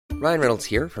Ryan Reynolds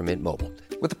here from Mint Mobile.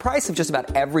 With the price of just about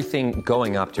everything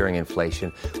going up during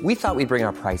inflation, we thought we'd bring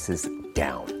our prices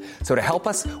down. So to help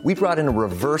us, we brought in a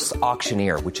reverse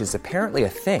auctioneer, which is apparently a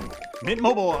thing. Mint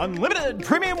Mobile Unlimited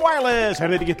Premium Wireless. How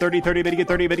to get 30, 30, bit to get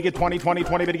 30, bit to get 20, 20,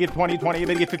 20, bit to get 20, 20,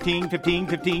 bit to get 15, 15,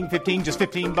 15, 15, just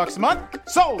 $15 a month?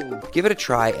 Sold! Give it a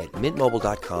try at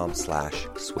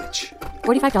mintmobile.com/switch.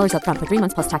 $45 up front for 3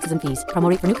 months plus taxes and fees. Promo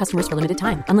rate for new customers for limited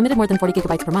time. Unlimited more than 40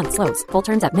 gigabytes per month. Slows full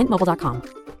terms at mintmobile.com.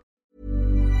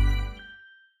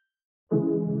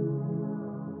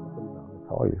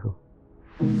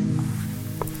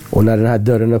 Och när den här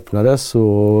dörren öppnades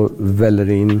så väller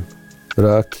det in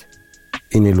rök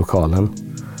in i lokalen.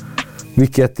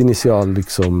 Vilket initialt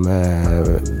liksom,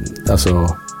 alltså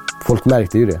folk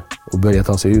märkte ju det och började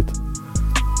ta sig ut.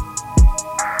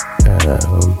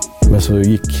 Men så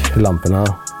gick lamporna,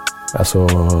 alltså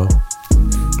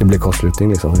det blev kortslutning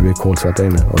liksom, det blev kolsvart där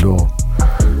inne och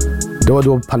då var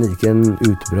då paniken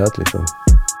utbröt liksom.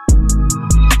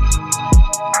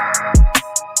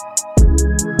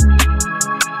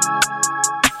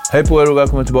 Hej på er och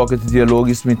välkommen tillbaka till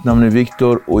Dialogiskt. Mitt namn är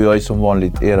Viktor och jag är som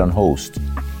vanligt eran host.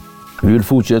 Vi vill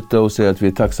fortsätta och säga att vi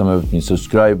är tacksamma över att ni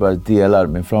subscribar, delar,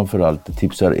 men framförallt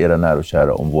tipsar era nära och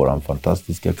kära om våran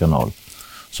fantastiska kanal.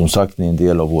 Som sagt, ni är en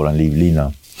del av våran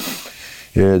livlina.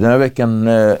 Den här veckan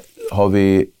har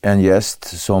vi en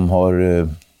gäst som har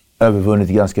övervunnit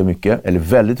ganska mycket, eller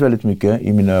väldigt, väldigt mycket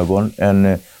i mina ögon.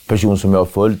 En person som jag har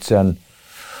följt sedan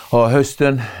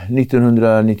hösten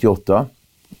 1998.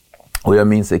 Och jag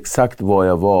minns exakt var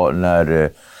jag var när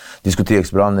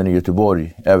diskoteksbranden i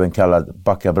Göteborg, även kallad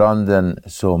Backabranden,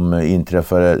 som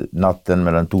inträffade natten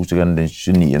mellan torsdagen den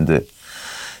 29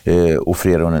 och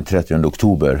fredagen den 30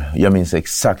 oktober. Jag minns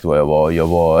exakt var jag var.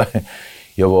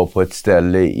 Jag var på ett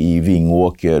ställe i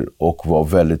Vingåker och var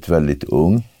väldigt, väldigt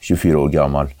ung, 24 år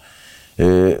gammal.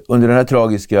 Under den här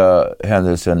tragiska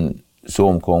händelsen så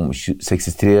omkom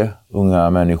 63 unga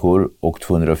människor och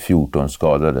 214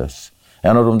 skadades.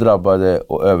 En av de drabbade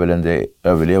och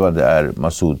överlevande är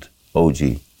Masoud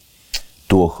OG,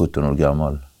 då 17 år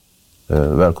gammal.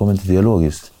 Välkommen till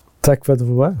Dialogiskt. Tack för att du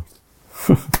får vara.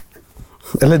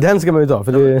 Eller den ska man ju ta.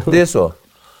 För det är så.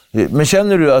 Men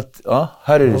känner du att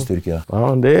här är det styrka?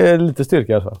 Ja, det är lite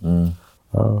styrka alltså.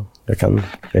 Ja, jag kan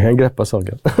greppa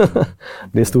saker.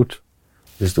 Det är stort.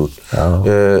 Det är stort. Ja.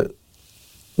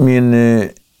 Min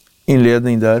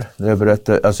inledning där jag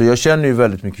berättar, alltså jag känner ju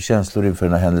väldigt mycket känslor inför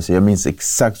den här händelsen. Jag minns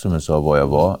exakt som jag sa var jag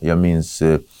var. Jag minns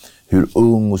hur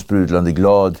ung och sprudlande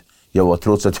glad jag var,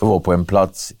 trots att jag var på en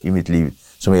plats i mitt liv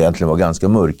som egentligen var ganska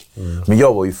mörk. Men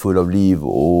jag var ju full av liv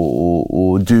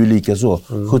och du lika så.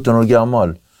 17 år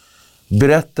gammal.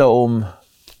 Berätta om,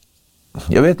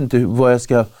 jag vet inte vad jag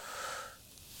ska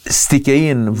sticka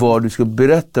in, vad du ska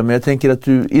berätta, men jag tänker att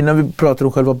du, innan vi pratar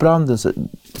om själva branden, så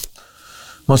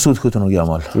Masoud 17 år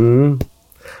gammal.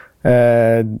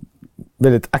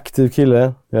 Väldigt aktiv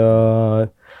kille. Jag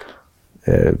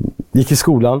gick i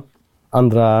skolan,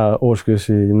 andra årskurs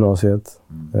i gymnasiet.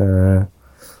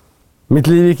 Mitt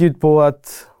liv gick ut på att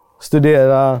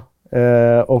studera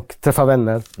och träffa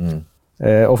vänner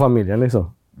och familjen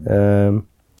liksom.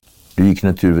 Du gick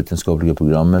naturvetenskapliga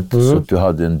programmet, så att du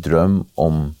hade en dröm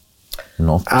om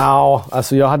något? Ja,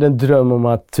 alltså jag hade en dröm om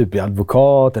att typ bli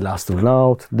advokat eller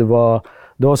astronaut. Det var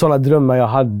sådana drömmar jag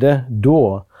hade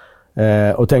då.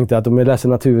 Och tänkte att om jag läser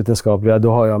naturvetenskapliga,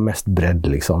 då har jag mest bredd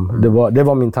liksom. Det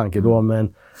var min tanke då,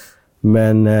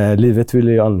 men livet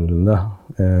ville ju annorlunda.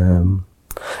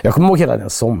 Jag kommer ihåg hela den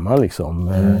sommaren liksom.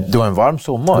 Det var en varm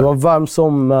sommar. Det var en varm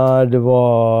sommar, det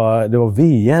var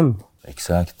VM.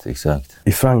 Exakt.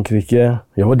 I Frankrike.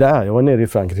 Jag var nere i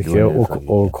Frankrike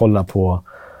och kollade på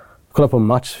en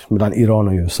match mellan Iran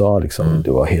och USA liksom.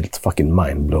 Det var helt fucking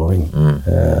mindblowing.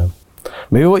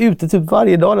 Men vi var ute typ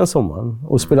varje dag den sommaren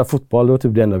och spelade fotboll. Det var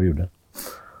typ det enda vi gjorde.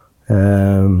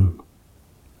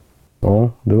 Ja,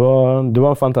 det var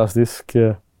en fantastisk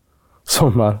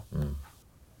sommar.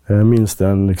 Jag minns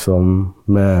den liksom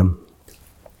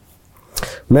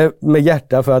med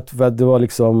hjärta för att det var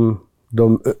liksom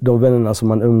de vännerna som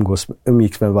man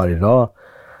umgicks med varje dag.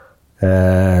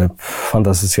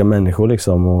 Fantastiska människor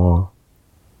liksom, och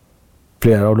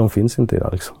flera av dem finns inte idag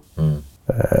liksom.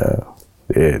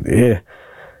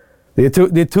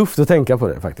 Det är tufft att tänka på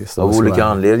det faktiskt. Av olika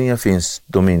anledningar finns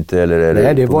de inte, eller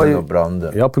är det på grund av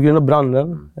branden? Ja, på grund av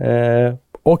branden.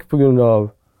 Och på grund av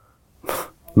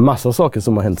massa saker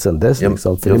som har hänt sedan dess.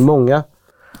 Liksom. För det är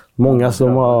många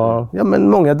som har...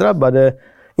 många drabbade,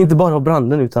 inte bara av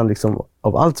branden utan liksom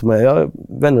av allt som är... Jag har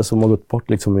vänner som har gått bort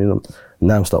liksom i de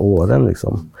närmsta åren.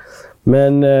 Liksom.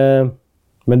 Men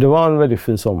det var en väldigt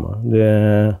fin sommar.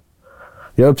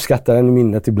 Det jag uppskattar den i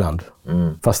minnet ibland.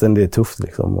 Fastän det är tufft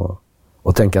liksom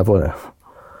att tänka på det.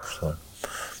 Så.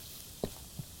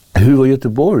 Hur var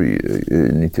Göteborg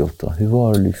 98? Hur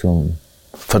var det liksom...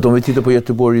 För att om vi tittar på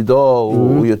Göteborg idag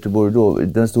och Göteborg då,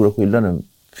 den stora skillnaden,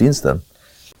 finns den?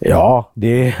 Ja,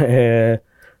 det är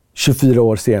 24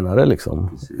 år senare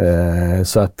liksom.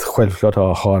 Så att självklart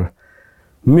har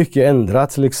mycket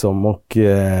ändrats liksom. Och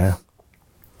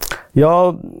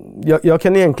jag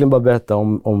kan egentligen bara berätta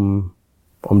om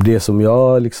det som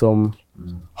jag liksom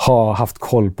har haft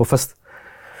koll på. Fast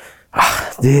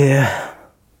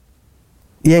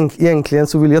egentligen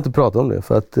så vill jag inte prata om det.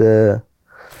 För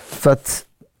att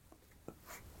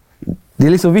det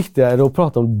är liksom viktigare att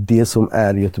prata om det som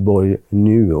är i Göteborg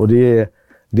nu. Och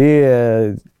det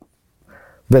är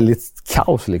väldigt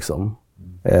kaos liksom.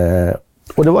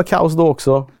 Och det var kaos då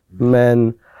också.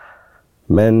 Men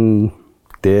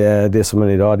det som är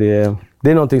idag, det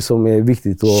är någonting som är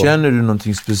viktigt. Känner du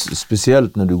någonting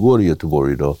speciellt när du går i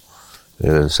Göteborg idag?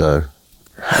 Så här?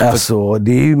 Alltså,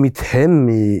 det är ju mitt hem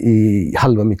i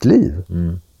halva mitt liv.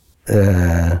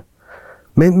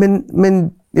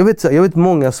 Men jag vet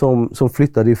många som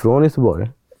flyttade ifrån Göteborg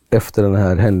efter den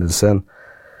här händelsen.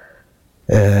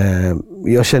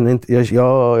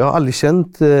 Jag har aldrig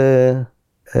känt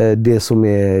det som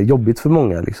är jobbigt för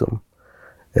många liksom.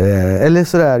 Eller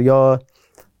sådär, jag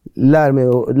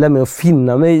lär mig att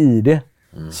finna mig i det.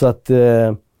 Så att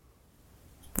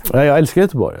jag älskar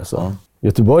Göteborg alltså.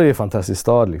 Göteborg är en fantastisk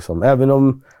stad liksom. Även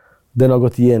om den har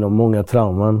gått igenom många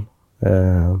trauman.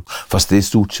 Fast det är i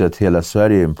stort sett hela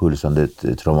Sverige en pulsande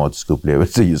traumatisk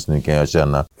upplevelse just nu, kan jag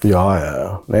känna.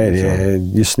 Ja.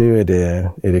 Nej, just nu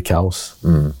är det kaos.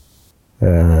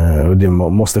 Och det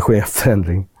måste ske en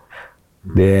förändring.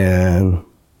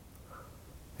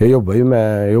 Jag jobbar ju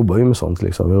med sånt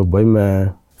liksom. Jag jobbar ju med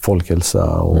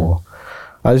folkhälsa och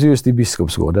alltså just i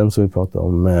Biskopsgården som vi pratade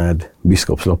om med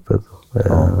Biskopsloppet.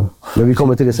 Men vi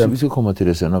kommer till det sen. Vi ska komma till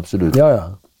det sen, absolut. Ja.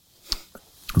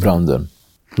 Branden.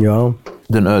 Ja.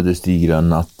 Den ödesdigra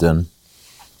natten.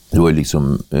 Det var ju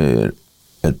liksom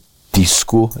ett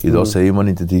disco. Idag säger man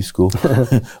inte disco.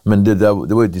 Men det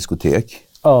var ett diskotek.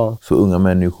 Ja. För unga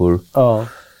människor. Ja.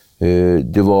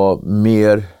 Det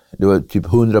var typ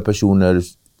 100 personer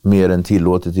mer än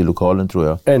tillåtet i lokalen, tror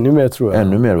jag. Ännu mer, tror jag.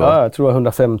 Ännu mer, va? Ja, jag tror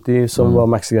 150 som var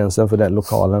maxgränsen för den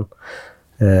lokalen.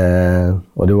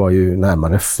 Och det var ju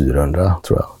närmare 400,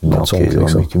 tror jag. Okej, det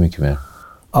var mycket mer.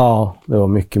 Ja, det var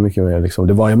mycket mer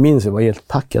liksom. Jag minns, jag var helt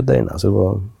packad där inne.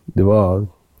 Så det var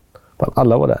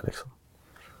alla var där liksom.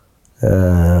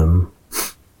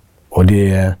 Och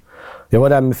jag var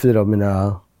där med 4 av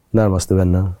mina närmaste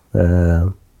vänner.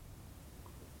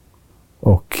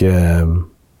 Och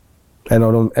en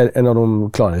av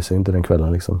dem klarade sig inte den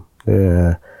kvällen liksom.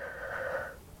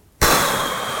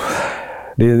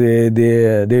 Det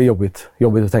är jobbigt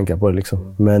att tänka på det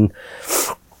liksom. Men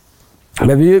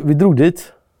vi drog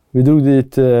dit. Vi drog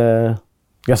dit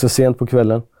ganska sent på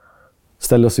kvällen.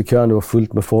 Ställde oss i kön, det var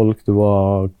fullt med folk. Det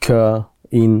var kö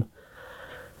in.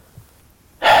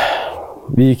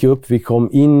 Vi gick upp, vi kom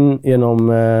in genom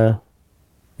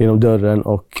dörren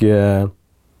och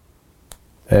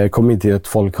kom in till ett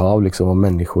folkhav liksom, av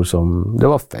människor som... Det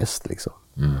var fest liksom.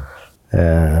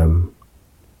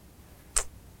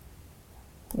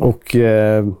 Och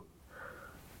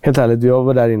helt ärligt, jag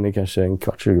var där inne kanske en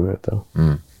kvart, 20 minuter.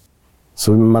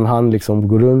 Så man hann liksom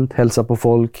gå runt, hälsa på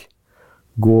folk,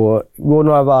 gå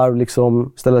några varv,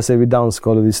 liksom, ställa sig vid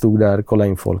dansgolvet. Vi stod där, kolla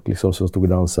in folk liksom, som stod och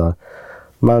dansade.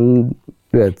 Man,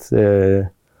 du vet,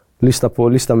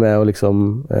 lyssna med och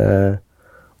liksom...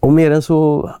 och mer än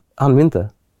så hann vi inte.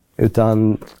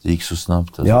 Utan... Det gick så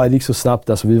snabbt alltså. Ja, det gick så snabbt.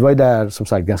 Alltså, vi var ju där, som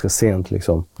sagt, ganska sent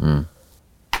liksom.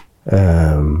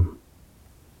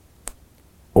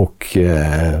 Och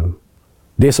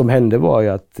det som hände var ju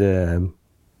att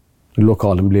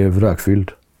lokalen blev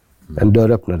rökfylld. En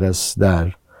dörr öppnades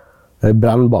där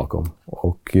brann bakom.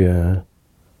 Och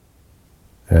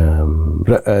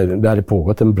det hade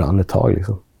pågått en brand ett tag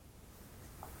liksom.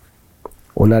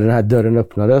 Och när den här dörren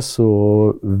öppnades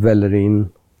så vällde det in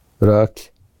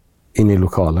rök in i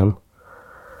lokalen.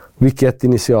 Vilket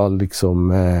initialt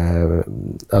liksom,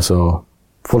 alltså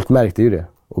folk märkte ju det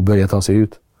och började ta sig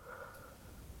ut.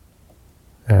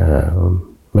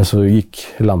 Men så gick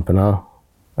lamporna,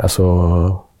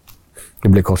 alltså det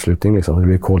blev kortslutning liksom, det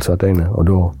blev kolsvart där inne och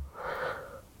då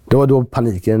var då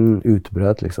paniken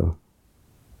utbröt liksom.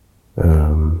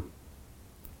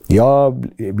 Jag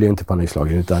blev inte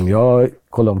panikslagen utan jag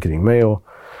kollade omkring mig och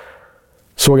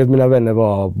såg att mina vänner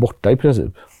var borta i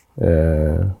princip.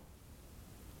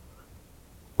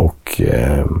 Och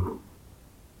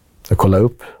jag kollade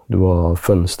upp, det var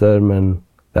fönster men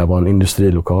Det här var en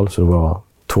industrilokal, så det var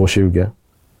 2,20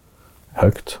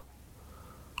 högt.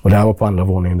 Och det här var på andra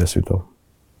våningen dessutom.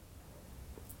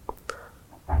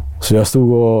 Så jag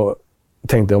stod och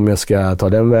tänkte om jag ska ta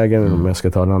den vägen eller om jag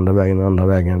ska ta den andra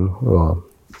vägen. Och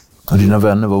dina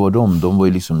vänner, vad var de? De var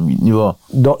ju liksom...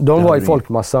 De var i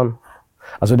folkmassan.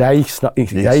 Alltså det här gick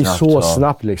så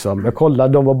snabbt liksom. Jag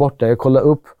kollade, de var borta. Jag kollade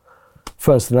upp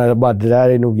fönstren och bara, det där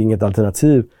är nog inget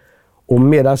alternativ. Och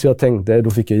medan jag tänkte, då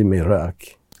fick jag i mig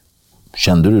rök.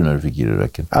 Kände du när du fick i dig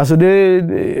röken? Alltså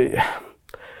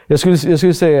jag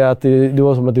skulle säga att det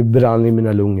var som att det brann i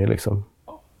mina lungor liksom.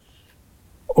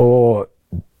 Och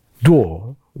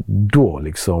då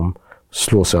liksom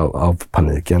slås jag av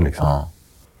paniken liksom. Ja.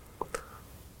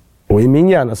 Och i min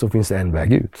hjärna så finns det en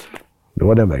väg ut. Det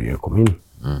var den vägen jag kom in.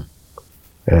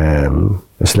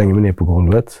 Jag slänger mig ner på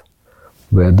golvet.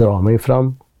 Börjar dra mig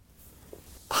fram.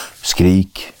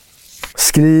 Skrik.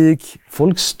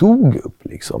 Folk stod upp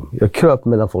liksom. Jag kröp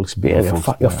mellan folks ben.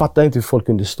 Jag fattade inte hur folk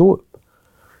kunde stå upp.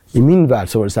 I min värld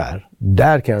så var det så här.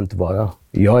 Där kan jag inte vara.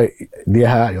 Det är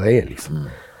här jag är liksom.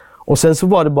 Och sen så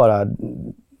var det bara...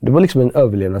 Det var liksom en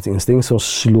överlevnadsinstinkt som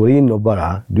slår in och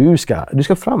bara... Du ska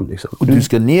fram liksom. Och du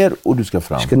ska ner och du ska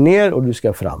fram. Du ska ner och du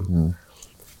ska fram.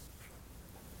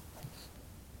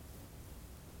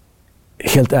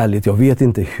 Helt ärligt, jag vet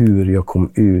inte hur jag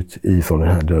kom ut ifrån den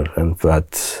här dörren. För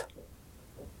att...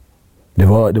 Det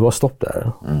var stopp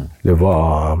där.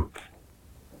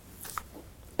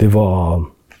 Det var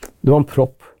en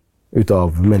propp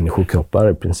utav människokroppar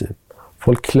i princip.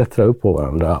 Folk klättrade upp på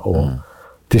varandra och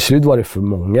till slut var det för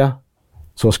många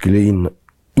som skulle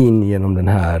in genom den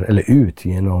här, eller ut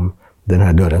genom den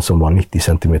här dörren som var 90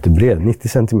 centimeter bred. 90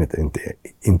 centimeter är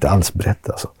inte alls brett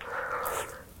alltså.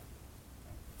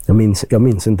 Jag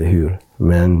minns inte hur,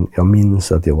 men jag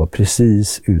minns att jag var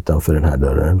precis utanför den här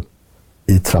dörren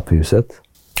i trapphuset.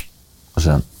 Och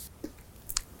sen?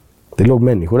 Det låg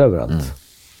människor överallt.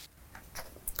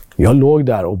 Jag låg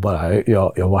där och bara,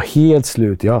 jag var helt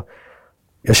slut. Jag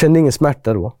kände ingen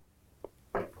smärta då.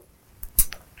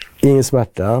 Ingen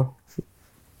smärta,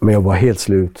 men jag var helt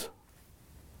slut.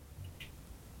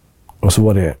 Och så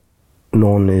var det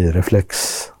någon i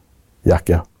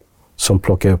reflexjacka som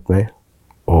plockade upp mig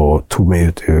och tog mig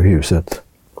ut ur huset.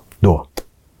 Då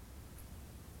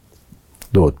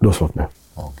slått mig.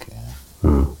 Okej.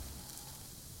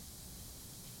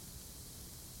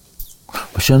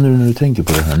 Vad känner du när du tänker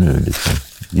på det här nu? Liksom?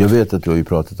 Jag vet att du har ju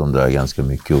pratat om det här ganska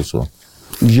mycket och så.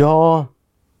 Ja,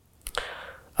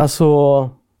 alltså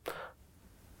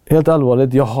helt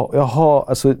allvarligt. Jag har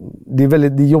alltså, det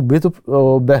är jobbigt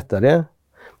att berätta det.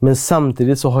 Men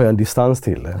samtidigt så har jag en distans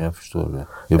till det. Jag förstår det.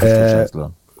 Jag förstår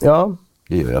känslan. Ja.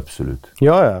 Det gör jag absolut.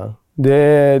 Ja. Det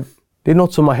är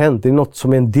något som har hänt. Det är något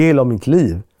som är en del av mitt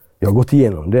liv. Jag har gått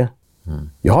igenom det.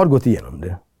 Jag har gått igenom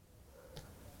det.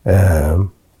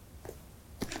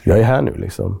 Jag är här nu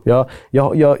liksom.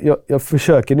 Jag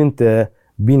försöker inte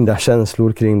binda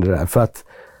känslor kring det där. För att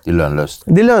det är lönlöst.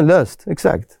 Det är lönlöst,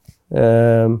 exakt.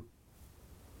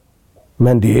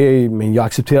 Men jag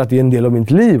accepterar att det är en del av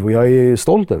mitt liv och jag är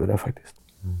stolt över det faktiskt.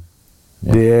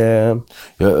 Ja.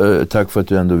 Tack för att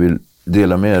du ändå vill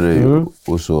dela med dig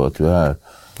och så att du är här.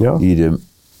 Ja. I det.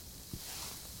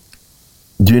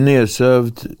 Du är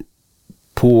nedsövd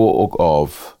på och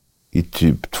av i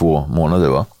typ 2 månader,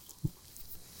 va?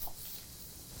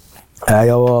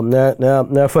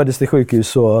 När jag föddes till sjukhus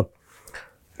så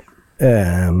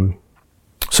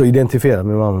identifierade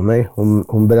min mamma mig.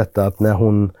 Hon berättade att när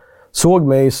hon såg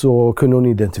mig så kunde hon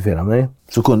identifiera mig.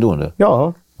 Så kunde hon det?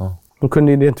 Ja, hon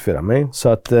kunde identifiera mig. Så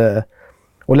att,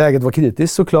 och läget var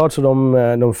kritiskt såklart, så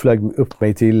de flög upp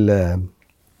mig till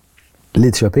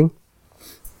Lidköping.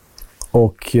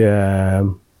 Och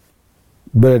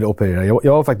började operera.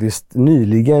 Jag var faktiskt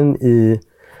nyligen i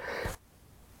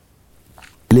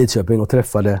Lidköping och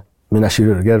träffade mina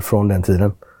kirurger från den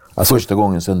tiden. Alltså, första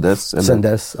gången sedan dess? Eller? Sedan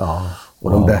dess, ja.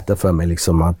 Och de berättade för mig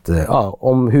liksom att,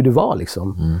 om hur det var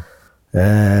liksom.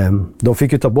 De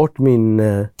fick ju ta bort min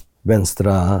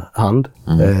vänstra hand.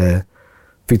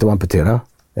 Fick de amputera.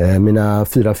 Mina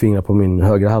 4 fingrar på min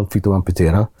högra hand fick de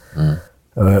amputera.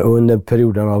 Och under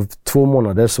perioden av 2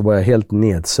 månader så var jag helt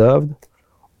nedsövd.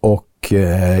 Och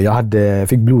jag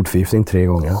fick blodförgiftning 3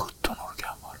 gånger. 17 år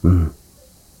gammal.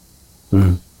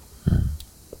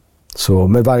 Så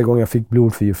med varje gång jag fick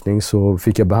blodförgiftning så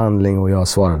fick jag behandling och jag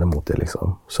svarade mot det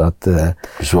liksom. Så att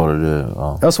du svarade,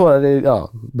 ja. Jag svarade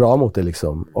bra mot det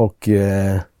liksom. Och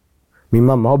min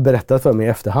mamma har berättat för mig i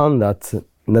efterhand att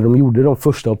när de gjorde de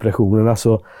första operationerna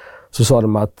så sa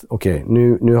de att okej,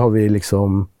 nu har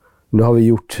vi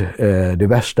gjort det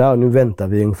värsta och nu väntar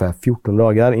vi ungefär 14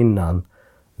 dagar innan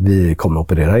vi kommer att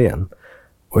operera igen.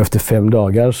 Och efter 5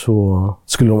 dagar så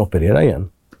skulle de operera igen.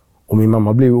 Och min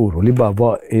mamma blev orolig.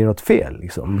 Bara, är det något fel?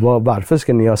 Liksom? Varför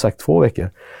ska ni ha sagt 2 veckor?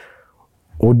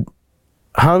 Och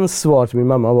hans svar till min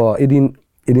mamma var,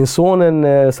 är din son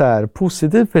en så här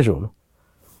positiv person?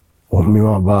 Och min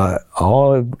mamma bara,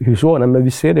 ja, hur så? Nej, men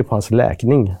vi ser det på hans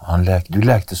läkning. Du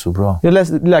läkte så bra. Jag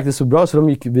läkte så bra så de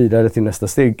gick vidare till nästa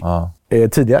steg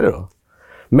tidigare då.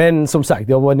 Men som sagt,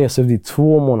 jag var nedsövd i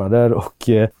 2 månader och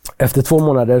efter 2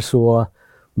 månader så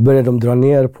började de dra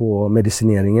ner på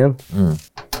medicineringen.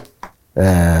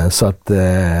 Så att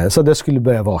jag skulle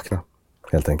börja vakna,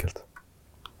 helt enkelt.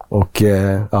 Och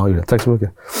tack så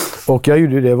mycket. Och jag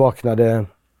gjorde det, vaknade...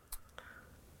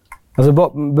 Alltså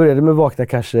började med att vakna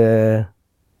kanske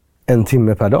 1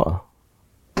 timme per dag.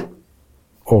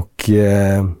 Och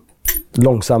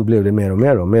långsamt blev det mer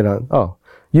och mer då.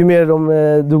 Ju mer de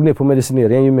drog ner på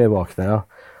medicineringen, ju mer vaknade jag.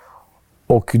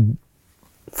 Och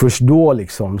först då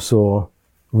liksom så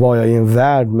var jag i en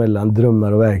värld mellan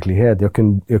drömmar och verklighet.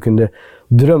 Jag kunde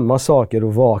drömma saker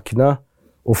och vakna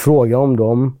och fråga om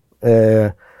dem.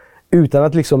 Utan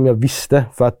att liksom jag visste,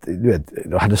 för att du vet,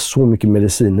 jag hade så mycket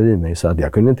mediciner i mig så att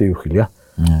jag kunde inte urskilja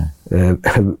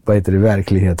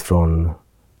verklighet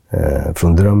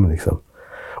från dröm liksom.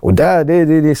 Och det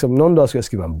är liksom, någon dag ska jag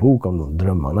skriva en bok om de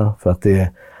drömmarna, för att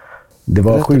det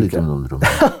var sjukt.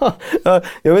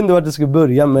 Jag vet inte vart det skulle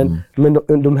börja, men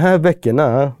de här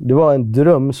veckorna, det var en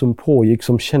dröm som pågick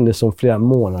som kändes som flera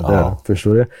månader,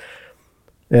 förstår du?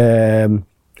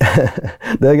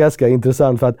 Det är ganska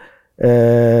intressant för att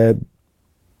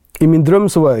i min dröm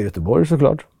så var jag i Göteborg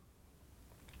såklart.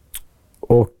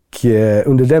 Och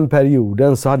under den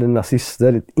perioden så hade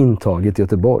nazister intaget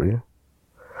Göteborg.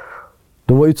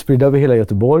 De var utspridda över hela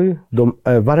Göteborg.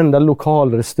 Varenda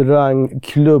lokal, restaurang,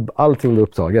 klubb, allting var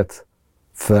upptaget.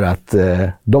 För att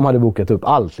de hade bokat upp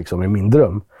allt liksom i min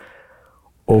dröm.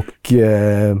 Och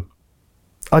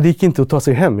det gick inte att ta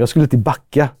sig hem. Jag skulle till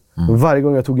Backa. Varje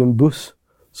gång jag tog en buss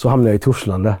så hamnade jag i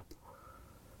Torslanda.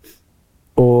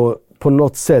 Och på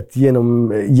något sätt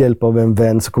genom hjälp av en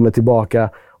vän så kom jag tillbaka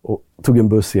och tog en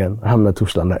buss igen. Hamnade i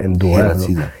Torslanda ändå.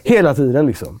 Hela tiden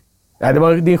liksom. Ja, det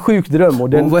är en sjuk dröm.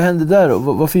 Och vad hände där då?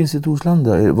 Vad finns i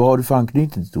Torslanda? Vad har du för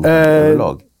anknytning till Torslanda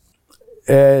överlag?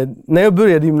 När jag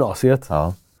började gymnasiet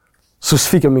så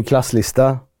fick jag min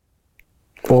klasslista.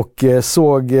 Och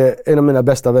såg en av mina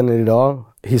bästa vänner idag,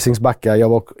 Hisingsbacka. Jag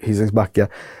var Hisingsbacka.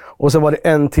 Och sen var det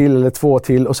 1 till eller 2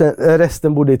 till. Och sen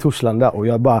resten bodde i Torslanda. Och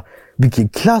jag bara, vilken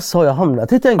klass har jag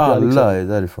hamnat i, tänkte jag. Liksom. Alla är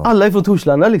därifrån. Alla är från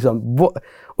Torslanda liksom.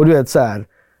 Och du vet så här.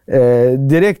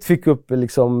 Direkt fick upp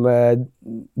liksom,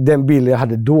 den bild jag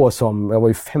hade då, som jag var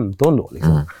ju 15 då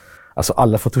liksom. Alltså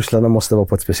alla från Torslanda måste vara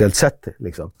på ett speciellt sätt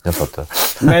liksom. Jag fattar.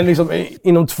 Men liksom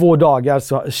inom 2 dagar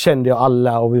så kände jag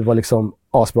alla och vi var liksom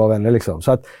asbra vänner liksom.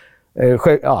 Så att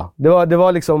det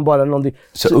var liksom bara någonting.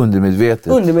 Så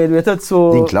undermedvetet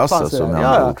så din klass alltså,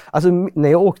 alltså när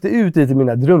jag åkte ut i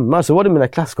mina drömmar så var det mina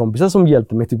klasskompisar som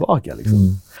hjälpte mig tillbaka liksom.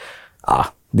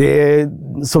 Det är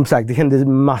som sagt, det hände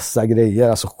massa grejer,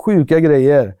 alltså sjuka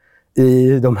grejer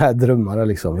i de här drömmarna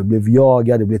liksom. Jag blev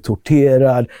jagad, jag blev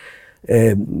torterad.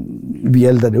 Vi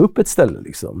eldade upp ett ställe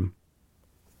liksom.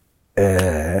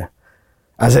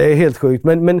 Alltså det är helt sjukt,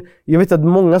 men jag vet att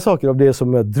många saker av det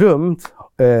som jag drömt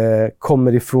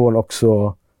kommer ifrån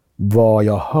också vad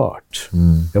jag har hört.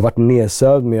 Jag har varit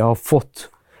nedsövd, men jag har fått,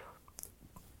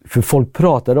 för folk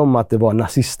pratade om att det var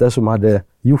nazister som hade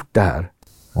gjort det här.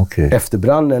 Efter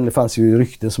branden, det fanns ju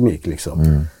rykten som gick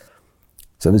liksom.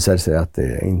 Sen visade det sig att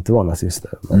det inte var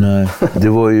nazister. Men... Nej, det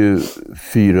var ju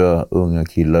 4 unga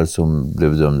killar som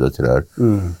blev dömda till det här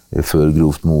för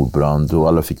grovt mordbrand, och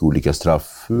alla fick olika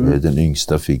straff. Den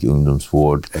yngsta fick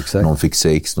ungdomsvård, någon fick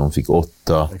 6, någon fick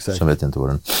 8. Sen vet jag inte vad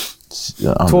den...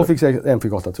 2 fick 6, 1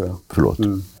 fick 8 tror jag. Förlåt.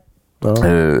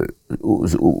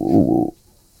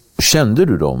 Kände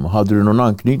du dem? Hade du någon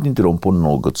anknytning till dem på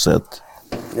något sätt?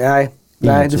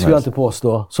 Nej, det skulle jag inte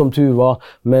påstå. Som tur var.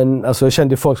 Men alltså, jag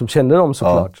kände folk som kände dem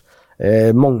såklart.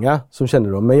 Många som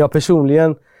kände dem. Men jag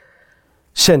personligen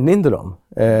kände inte dem.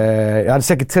 Jag hade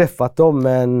säkert träffat dem,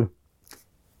 men...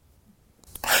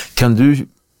 Kan du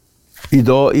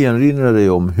idag erinra dig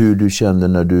om hur du kände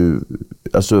när du...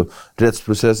 Alltså,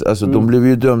 rättsprocess... Alltså, de blev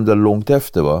ju dömda långt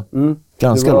efter, va?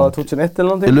 Ganska det var långt. 2001 eller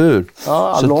någonting. Eller hur?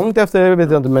 Ja, så långt efter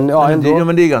vet jag inte, men ja, ändå.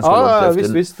 Men det är ganska långt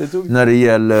efter. Visst, det tog... När det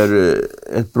gäller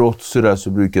ett brott så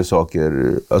brukar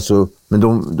saker... Alltså, men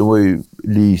de var ju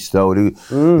lysta och det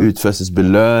utfästes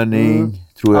belöning,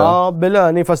 tror jag. Ja,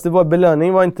 belöning. Fast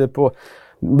belöning var inte på...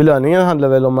 Belöningen handlar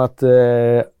väl om att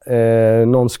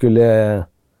någon skulle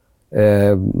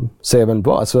säga väl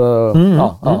bra. Alltså,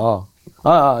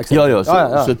 Ja, exakt. Ja. Ja.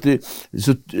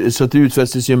 Så att det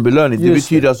utfästes en belöning. Det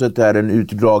betyder alltså att det är en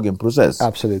utdragen process.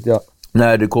 Absolut, ja.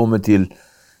 När det kommer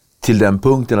till den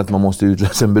punkten att man måste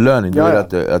utlösa en belöning, då är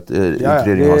det att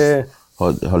utredningen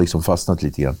har liksom fastnat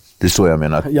lite grann. Det är så jag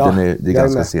menar. Det är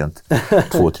ganska sent.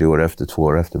 2-3 år efter, 2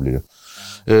 år efter blir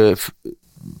det.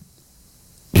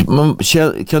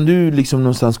 Kan du liksom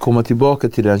någonstans komma tillbaka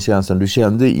till den känslan du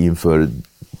kände inför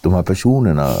de här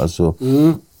personerna?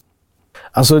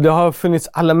 Alltså det har funnits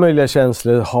alla möjliga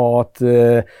känslor, hat,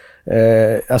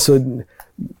 alltså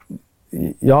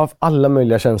jag har haft alla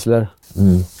möjliga känslor.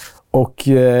 Och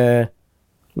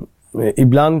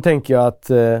ibland tänker jag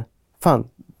att fan,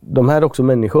 de här är också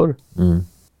människor.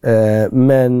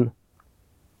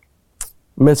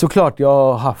 Men såklart jag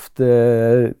har haft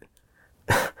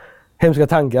hemska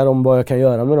tankar om vad jag kan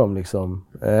göra med dem liksom.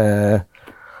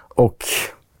 Och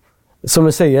som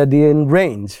jag säger, det är en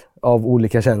range av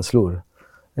olika känslor.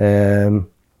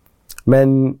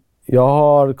 Men jag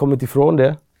har kommit ifrån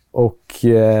det och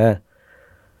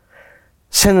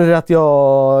känner att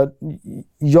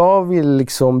jag vill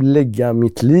liksom lägga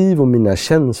mitt liv och mina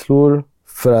känslor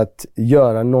för att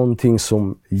göra någonting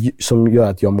som gör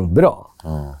att jag mår bra.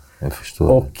 Ja, jag förstår.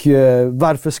 Och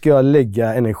varför ska jag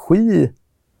lägga energi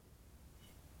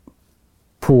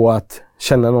på att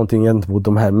känna någonting gentemot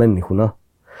de här människorna?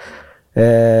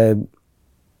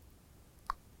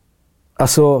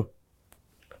 Alltså,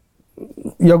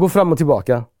 jag går fram och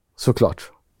tillbaka, såklart.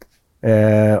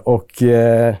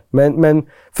 Men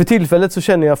för tillfället så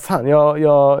känner jag, fan,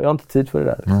 jag har inte tid för det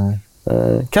där.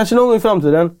 Kanske någon gång i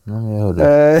framtiden. Ja, jag hör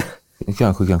det.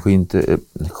 Kanske inte.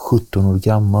 17 år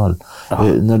gammal. Ja.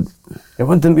 Jag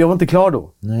var inte klar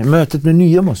då. Nej, mötet med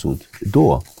nya Masoud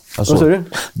då. Alltså, vad sa du?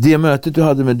 Det mötet du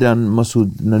hade med den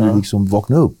Masoud när du liksom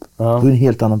vaknade upp. Du är en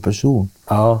helt annan person.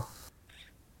 Ja.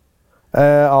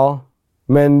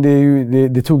 Men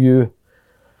det tog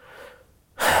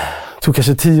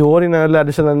kanske 10 år innan jag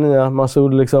lärde känna nya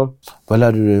Masoud liksom. Vad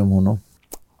lärde du dig om honom?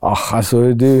 Alltså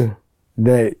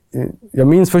jag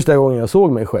minns första gången jag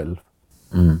såg mig själv.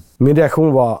 Min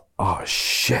reaktion var,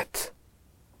 shit.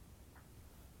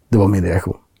 Det var min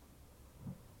reaktion.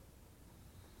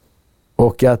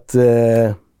 Och att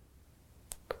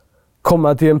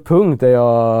komma till en punkt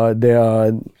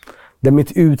där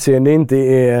mitt utseende inte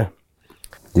är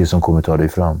det som kommer ta dig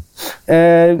fram.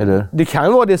 Eller? Det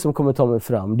kan vara det som kommer ta mig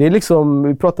fram. Det är liksom,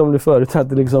 vi pratade om det förut, att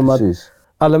det liksom att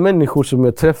alla människor som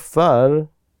jag träffar,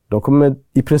 de kommer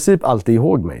i princip alltid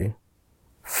ihåg mig.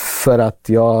 För att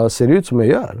jag ser ut som jag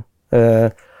gör.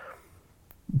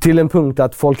 Till en punkt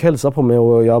att folk hälsar på mig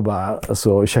och jag bara,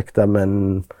 alltså ursäkta,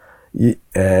 men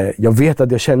jag vet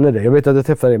att jag känner det. Jag vet att jag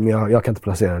träffar dig, men jag kan inte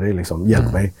placera det liksom.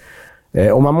 Hjälp mig.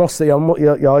 Och man måste,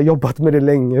 jag har jobbat med det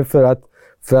länge för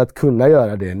att kunna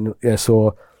göra det.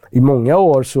 Så i många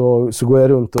år så går jag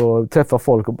runt och träffar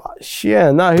folk och bara,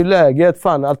 tjena, hur är läget?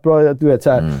 Fan, allt bra? Du vet,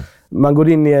 så här. Man går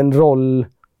in i en roll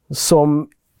som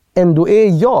ändå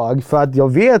är jag, för att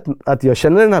jag vet att jag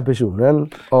känner den här personen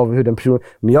av hur den personen,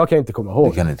 men jag kan inte komma ihåg.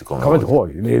 Du kan inte komma ihåg.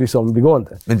 Det är liksom, det går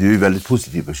inte. Men du är ju en väldigt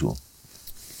positiv person.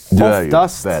 Du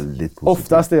oftast, är ju väldigt positiv.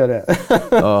 Oftast är det.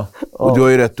 Ja, och du har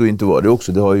ju rätt att inte vara det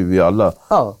också, det har ju vi alla.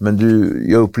 Ja. Men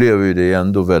jag upplever ju det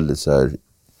ändå väldigt så här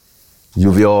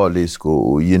jovialisk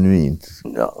och genuint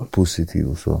positiv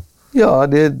och så. Ja,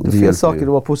 det är fel saker att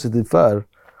vara positiv för.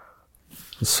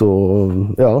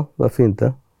 Så, ja, varför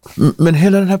inte? Men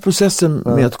hela den här processen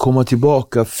med att komma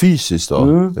tillbaka fysiskt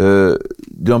då.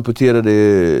 Du amputerade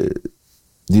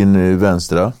din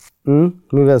vänstra.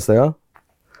 Min vänstra,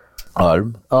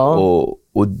 arm. Ja.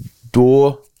 Och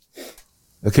då...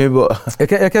 Jag kan ju bara...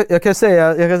 Jag kan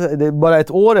säga, det är bara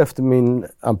 1 år efter min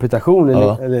amputation,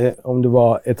 eller om det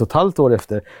var 1,5 år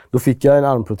efter, då fick jag en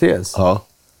armprotes. Ja.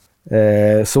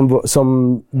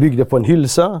 Som byggde på en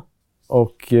hylsa.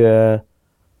 Och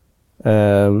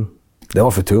det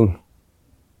var för tung.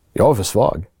 Jag var för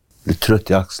svag. Du är trött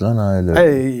i axlarna eller?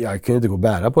 Nej, jag kunde inte gå och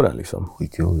bära på den liksom.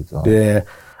 Skitjobbigt, ja.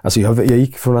 Alltså jag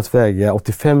gick från att väga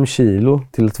 85 kilo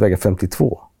till att väga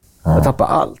 52. Ja. Jag tappade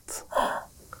allt.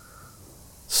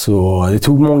 Så det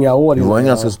tog många år. Du var en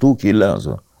ganska stor kille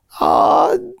alltså? Ja,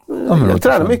 jag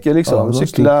tränar mycket liksom.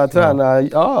 Cykla, träna,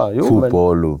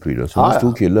 fotboll och prylar. Så en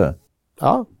stor kille?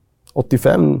 Ja,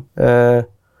 85.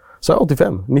 Så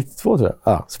 85, 92 tror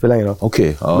jag. Ja, spelar ingen roll.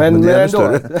 Okej, men det är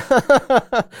ändå.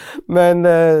 Men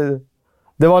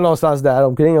det var någonstans där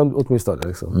omkring åtminstone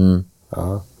liksom.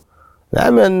 Ja.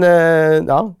 Nej men,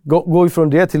 gå ifrån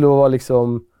det till att vara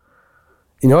liksom...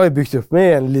 Jag har ju byggt upp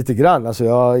mig lite grann. Alltså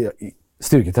jag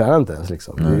styrketränar inte ens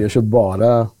liksom. Jag kör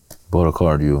bara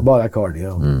cardio. Bara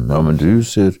cardio. Ja, men du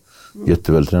ser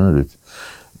jätteväl tränad ut.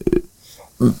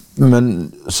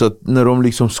 Men så att när de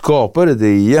liksom skapade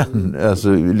det igen, alltså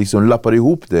liksom lappade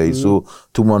ihop dig, så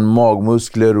tog man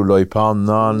magmuskler och la i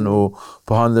pannan, och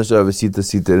på handens översida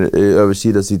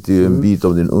sitter ju en bit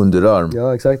av din underarm.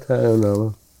 Ja, exakt. Här är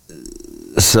underarmen.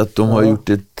 Så att de har gjort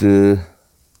ett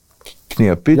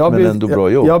knepigt men ändå bra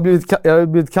jobb. Jag har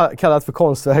blivit kallad för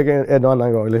konstverk en och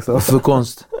annan gång. Liksom. För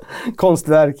konst?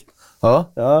 Konstverk.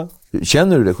 Ja.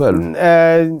 Känner du det själv?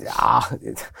 Ja,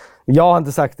 jag har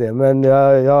inte sagt det, men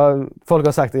folk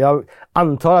har sagt det. Jag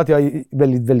antar att jag är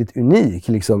väldigt, väldigt unik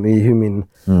liksom, i hur min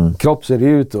kropp ser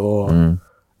ut. Och,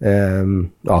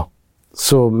 ja.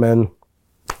 Så, men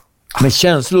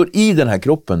känslor i den här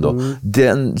kroppen då,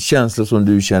 den känsla som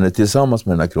du känner tillsammans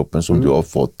med den här kroppen som du har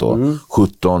fått då,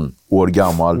 17 år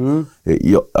gammal.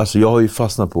 Jag har ju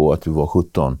fastnat på att du var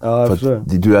 17. Ja, för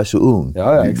att du är så ung.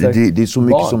 Ja, det är så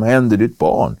mycket som händer, du är ett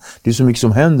barn. Det är så mycket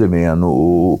som händer med en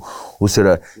och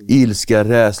sådär. Ilska,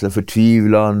 rädsla,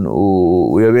 förtvivlan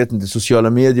och jag vet inte, sociala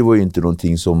medier var ju inte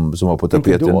någonting som var på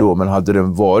tapeten då. Men hade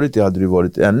det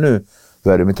varit ännu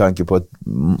värre med tanke på att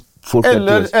folk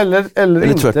eller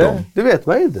inte. Tvärtom. Det vet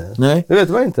man inte. Nej. Det vet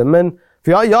man inte. Men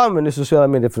för jag använder sociala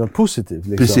medier för något positivt.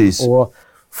 Liksom, precis. Och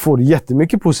får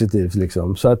jättemycket positivt.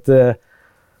 Liksom. Så att,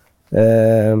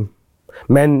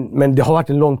 men det har varit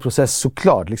en lång process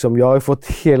såklart. Liksom. Jag har fått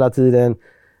hela tiden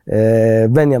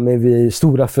vänja mig vid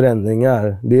stora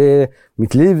förändringar.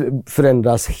 Mitt liv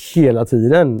förändras hela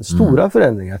tiden. Stora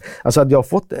förändringar. Alltså att jag har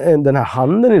fått den här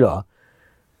handen idag.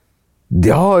 Det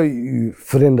har ju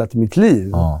förändrat mitt liv.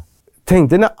 Ja. Tänk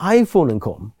dig när iPhonen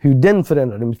kom. Hur den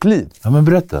förändrade mitt liv. Ja, men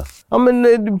berätta. Ja,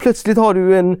 men plötsligt har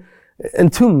du en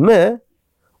tumme.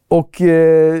 Och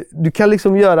du kan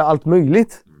liksom göra allt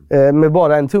möjligt. Med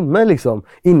bara en tumme liksom.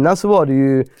 Innan så var det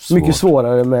ju mycket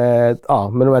svårare med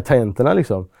de här tangenterna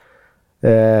liksom.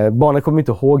 Barnen kommer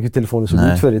inte ihåg hur telefonen såg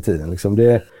ut förr i tiden.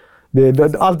 Liksom.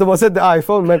 Allt de har sett är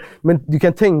iPhone. Men du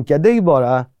kan tänka dig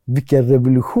bara vilken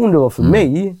revolution det var för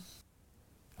mig.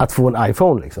 Att få en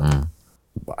iPhone liksom.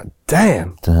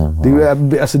 Damn. Det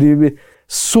är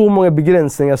så många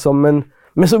begränsningar som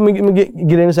men så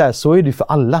grejen är så här, så är det för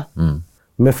alla.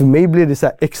 Men för mig blir det så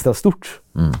här extra stort.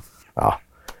 Ja.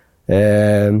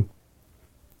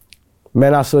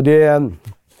 Men alltså det.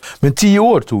 Men 10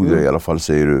 år tog det i alla fall,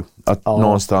 säger du, att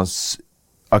någonstans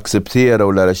acceptera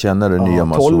och lära känna den nya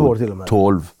Massoud. 12 år till och med.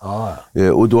 12.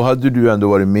 Och då hade du ändå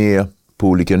varit med på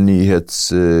olika på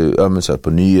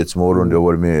Nyhetsmorgon,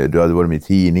 du hade varit med i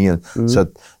tidningen. Så att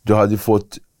du hade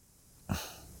fått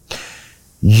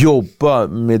jobba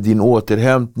med din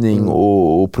återhämtning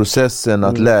och processen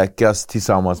att läkas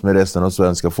tillsammans med resten av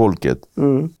svenska folket.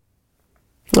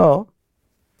 Ja.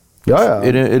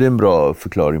 Är det en bra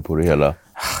förklaring på det hela?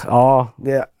 Ja,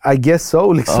 I guess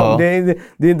so liksom. Ja.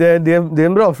 Det är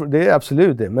en bra, det är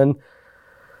absolut det, men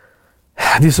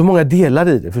det är så många delar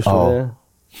i det, förstår du?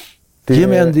 Ge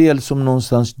mig en del som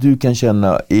någonstans du kan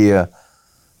känna är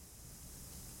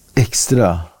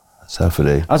extra så här för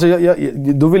dig. Alltså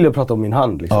då vill jag prata om min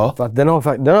hand liksom. För att den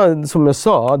har, som jag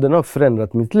sa, den har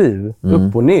förändrat mitt liv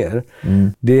upp och ner.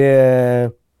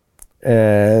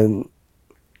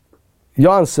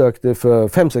 Jag ansökte för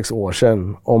 5-6 år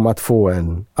sedan om att få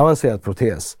en avancerad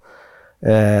protes.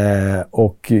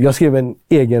 Och jag skrev en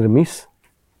egen remiss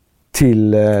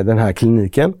till den här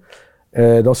kliniken.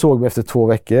 De såg mig efter 2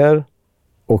 veckor.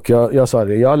 Och jag sa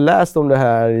det, jag har läst om det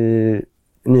här i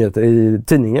nyheter i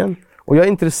tidningen. Och jag är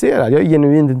intresserad, jag är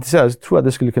genuint intresserad. Jag tror att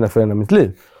det skulle kunna förändra mitt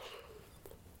liv.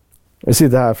 Jag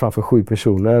sitter här framför 7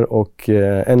 personer och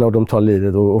en av dem tar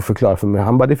livet och förklarar för mig.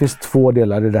 Han bara, det finns 2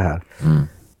 delar i det här.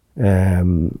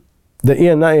 Den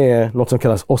ena är något som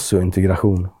kallas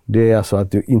osseointegration. Det är alltså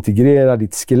att du integrerar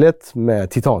ditt skelett med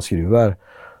titanskruvar.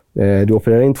 Du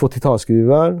opererar in 2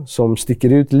 titanskruvar som sticker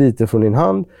ut lite från din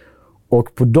hand.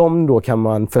 Och på dem då kan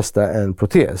man fästa en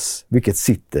protes, vilket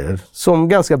sitter som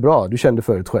ganska bra. Du kände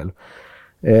förut själv.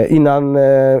 Innan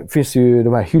finns ju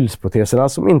de här hylsproteserna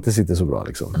som inte sitter så bra.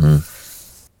 Liksom.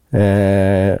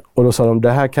 Och då sa de,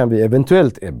 det här kan vi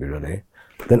eventuellt erbjuda dig.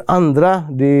 Den andra,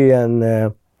 det är en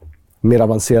mer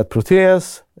avancerad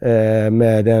protes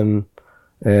med en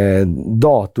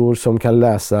dator som kan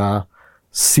läsa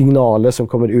signaler som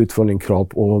kommer ut från din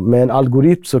kropp. Och med en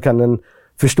algoritm så kan den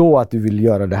förstå att du vill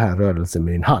göra det här rörelsen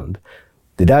med din hand.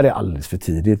 Det där är alldeles för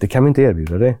tidigt. Det kan vi inte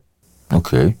erbjuda dig.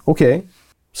 Okej,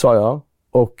 sa jag.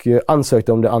 Och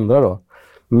ansökte om det andra då.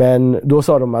 Men då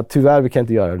sa de att tyvärr vi kan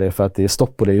inte göra det för att det är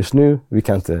stopp på det just nu. Vi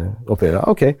kan inte operera.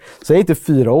 Okej. Sen gick det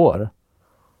 4 år.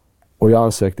 Och jag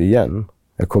ansökte igen.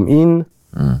 Jag kom in.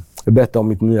 Jag berättade om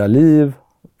mitt nya liv.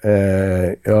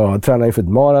 Jag tränade inför ett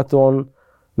maraton.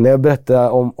 När jag berättade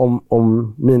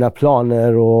om mina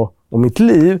planer och mitt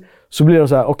liv så blir de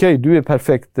så här, okej, du är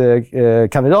perfekt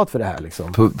kandidat för det här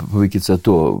liksom. På vilket sätt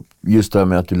då? Just det här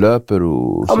med att du löper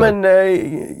och så. Ja, men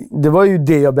det var ju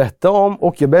det jag berättade om,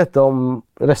 och jag berättade om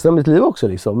resten av mitt liv också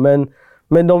liksom.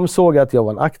 Men de såg att jag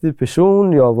var en aktiv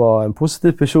person, jag var en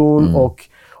positiv person,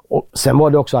 och sen var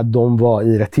det också att de var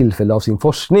i rätt tillfälle av sin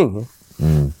forskning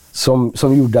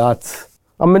som gjorde att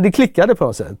men det klickade på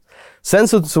något sätt. Sen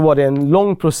så var det en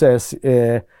lång process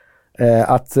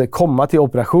att komma till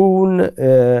operation.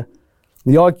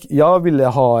 Jag ville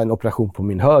ha en operation på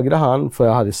min högra hand, för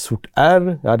jag hade stort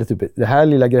R. Jag hade typ det här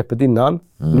lilla greppet innan.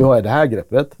 Nu har jag det här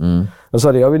greppet. Jag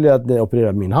sa det, jag ville att ni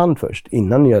opererar min hand först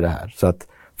innan ni gör det här. Så att,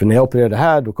 för när jag opererar det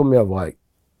här, då kommer jag vara,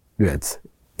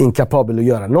 inkapabel att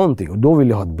göra någonting. Och då vill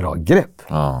jag ha ett bra grepp.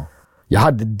 Jag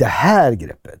hade det här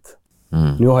greppet.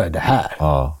 Nu har jag det här.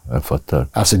 Ja, jag fattar.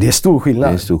 Alltså det är stor skillnad.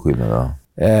 Det är stor skillnad, ja.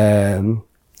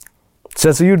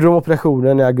 Sen så gjorde de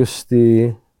operationen i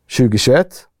augusti 2021.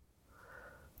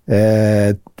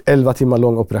 11 timmar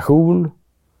lång operation.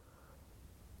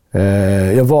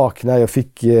 Jag vaknade, jag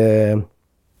fick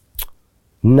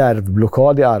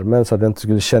nervblockad i armen så att jag inte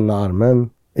skulle känna armen.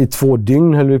 I 2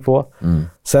 dygn höll vi på.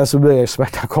 Sen så började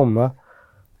smärtan komma.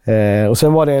 Och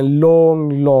sen var det en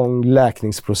lång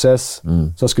läkningsprocess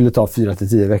som skulle ta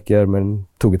 4-10 veckor, men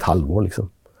tog ett halvår liksom.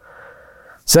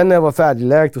 Sen när jag var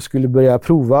färdigläkt och skulle börja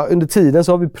prova, under tiden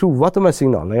så har vi provat de här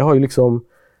signalerna. Jag har ju liksom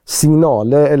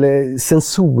signaler eller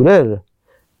sensorer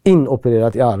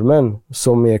inopererat i armen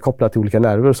som är kopplat till olika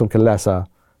nerver som kan läsa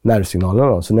nervsignalerna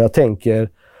då. Så när jag tänker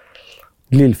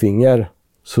lillfinger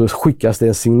så skickas det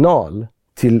en signal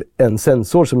till en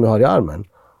sensor som jag har i armen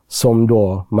som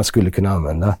då man skulle kunna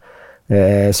använda.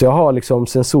 Så jag har liksom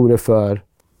sensorer för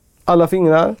alla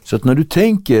fingrar. Så att när du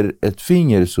tänker ett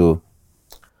finger så...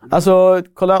 Alltså,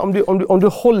 kolla, om du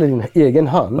håller din egen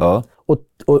hand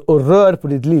och rör på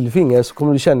ditt lillfinger, så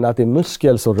kommer du känna att det är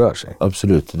muskel som rör sig.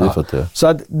 Absolut, det fattar jag. Så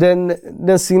att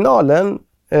den signalen,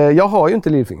 jag har ju inte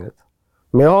lillfingret,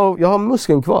 men jag har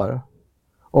muskeln kvar.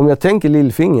 Om jag tänker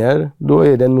lillfinger, då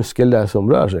är det en muskel där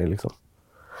som rör sig liksom.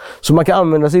 Så man kan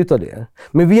använda sig av det.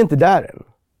 Men vi är inte där än.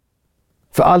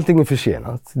 För allting är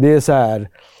försenat. Det är så här,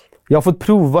 jag har fått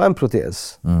prova en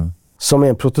protes som är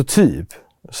en prototyp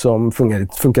som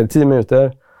funkar i 10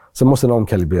 minuter. Sen måste den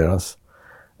omkalibreras.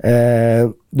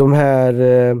 De här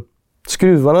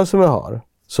skruvarna som jag har,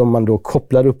 som man då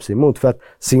kopplar upp sig mot, för att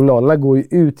signalerna går ju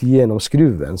ut genom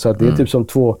skruven. Så att det är typ som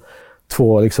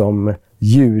två liksom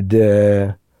ljud...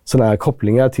 såna här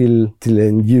kopplingar till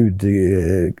en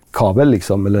ljudkabel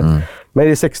liksom, eller men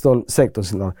det är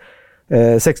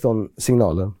 16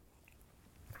 signaler.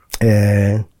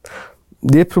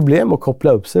 Det är ett problem att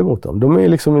koppla upp sig mot dem. De är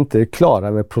liksom inte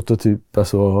klara med prototyp,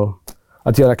 alltså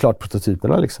att göra klart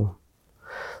prototyperna liksom.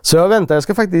 Så jag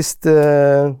ska faktiskt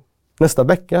nästa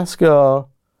vecka ska jag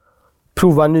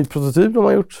prova en ny prototyp de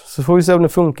har gjort, så får vi se om det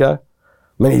funkar.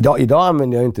 Men idag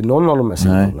använder jag inte någon av de här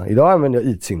signalerna. Idag använder jag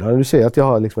ytsignaler. Du ser att jag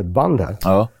har liksom ett band här.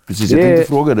 Ja, precis. Jag tänkte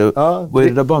fråga dig, vad är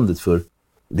det där bandet för?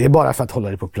 Det är bara för att hålla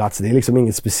det på plats. Det är liksom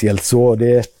inget speciellt så.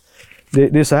 Det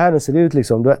är så här den ser ut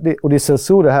liksom. Och det är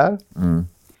sensorer här.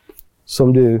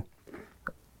 Som du...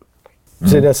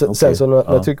 Så är det sensor,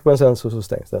 när jag trycker på en sensor så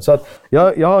stängs den. Så att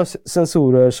jag har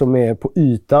sensorer som är på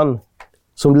ytan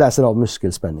som läser av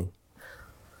muskelspänning.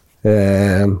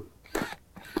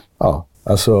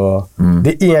 Alltså, det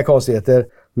är inga konstigheter,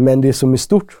 men det som är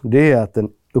stort, det är att den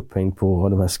är upphängd på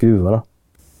de här skruvarna.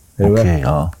 Okej,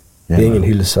 ja. Det är ingen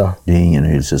hylsa. Det är ingen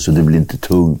hylsa, så det blir inte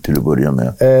tungt till att börja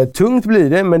med. Tungt blir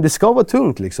det, men det ska vara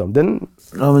tungt liksom. Den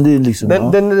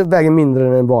väger mindre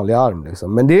än en vanlig arm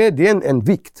liksom. Men det är en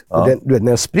vikt. Ja. Du vet,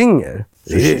 när jag springer,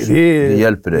 det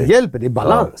hjälper dig. Det är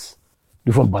balans. Ja.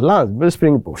 Du får en balans. Du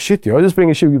springer på, jag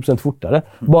springer 20% fortare.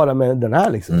 Bara med den här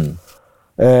liksom.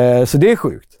 Så det är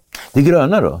sjukt. Det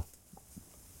gröna då?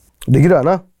 Det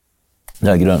gröna?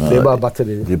 Ja, gröna. Det är bara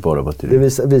batteri. Det är bara batteri.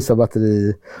 Det visar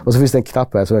batteri. Och så finns det en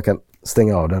knapp här så jag kan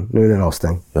stänga av den. Nu är den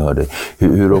avstängd. Jag hör det.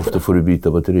 Hur ofta får du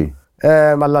byta batteri?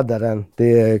 Man laddar den.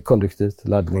 Det är konduktivt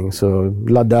laddning. Så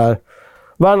laddar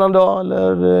varannan dag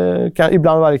eller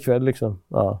ibland varje kväll liksom.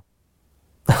 Ja.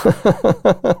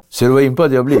 Så du var in på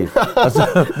att jag blir? Alltså,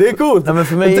 det är coolt. Nej, men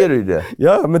för mig är det ju det.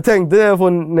 Ja, men tänk dig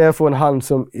när jag får en hand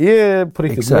som är på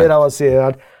riktigt mer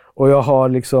avancerad och jag har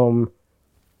liksom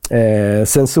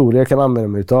sensorer jag kan använda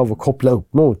mig av och koppla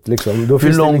upp mot. Liksom. Då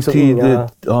hur lång tid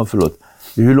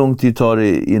Hur lång tid tar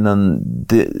det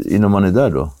innan man är där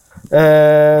då?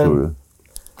 Tror du?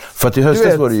 För att i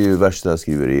höstas var det ju värsta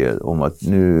skriverier om att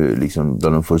nu liksom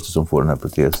bland de första som får den här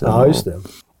protesen. Ja, just det.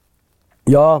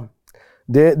 Ja,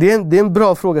 det är en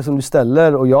bra fråga som du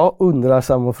ställer och jag undrar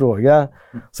samma fråga.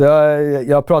 Så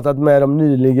jag har pratat med dem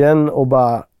nyligen och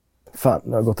bara fan,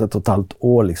 det har gått 1,5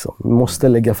 år liksom. Vi måste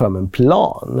lägga fram en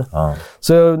plan.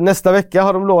 Så nästa vecka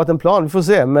har de lovat en plan, vi får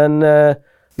se. Men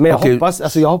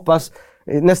jag hoppas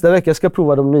nästa vecka ska jag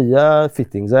prova de nya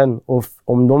fittingsen. Och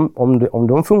om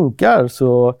de funkar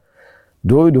så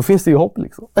då finns det ju hopp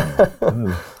liksom.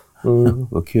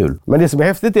 Vad kul. Men det som är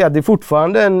häftigt är att det är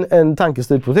fortfarande en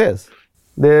tankestyrd protes.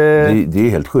 Det är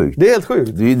helt sjukt. Det är helt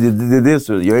sjukt. Det är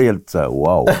så, jag är helt så här,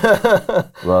 wow.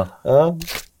 Va? Ja.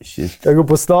 Shit. Jag går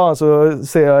på stan så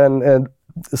ser jag en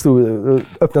stor,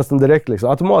 öppnas den direkt liksom.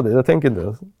 Automatiskt, jag tänker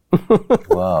inte.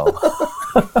 Wow.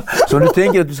 Så om du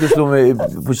tänker att du ska slå mig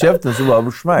på käften så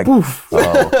bara smack.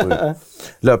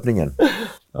 Löpningen.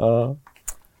 Ja.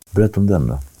 Berätta om den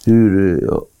då.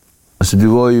 Alltså du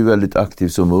var ju väldigt aktiv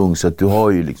som ung så att du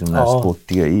har ju liksom den här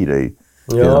sportiga i dig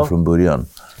redan från början.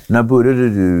 När började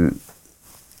du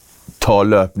ta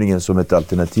löpningen som ett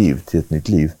alternativ till ett nytt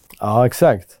liv? Ja,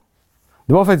 exakt.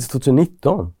 Det var faktiskt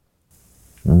 2019.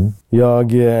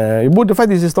 Jag bodde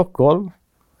faktiskt i Stockholm.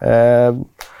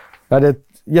 Jag hade ett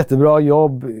jättebra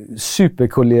jobb,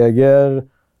 superkollegor.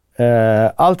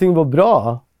 Allting var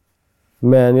bra.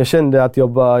 Men jag kände att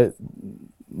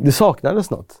det saknades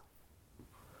något.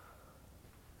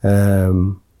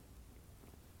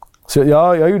 Så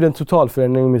jag gjorde en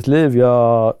totalförändring i mitt liv.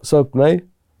 Jag sa upp mig.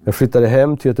 Jag flyttade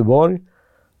hem till Göteborg.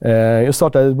 Jag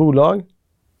startade ett bolag.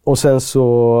 Och sen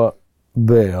så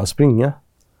började jag springa.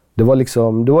 Det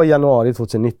var januari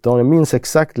 2019. Jag minns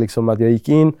exakt liksom att jag gick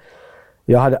in.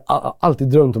 Jag hade alltid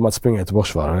drömt om att springa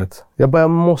Göteborgsvarvet. Jag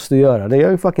måste göra det.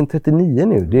 Jag är fucking 39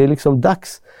 nu. Det är liksom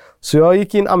dags. Så jag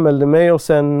gick in, anmälde mig och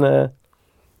sen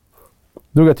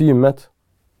drog jag till gymmet.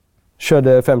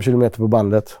 Körde 5 kilometer på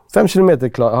bandet. 5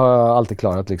 kilometer har jag alltid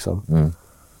klarat liksom.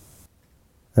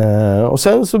 Och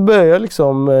sen så började jag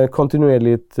liksom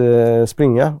kontinuerligt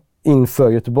springa inför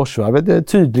Göteborgsvarvet. Det är ett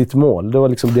tydligt mål. Det var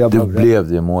liksom det jag behövde. Det blev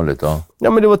det målet, ja.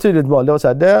 Ja, men det var ett tydligt mål. Det var så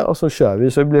här, där och så kör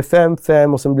vi. Så det blev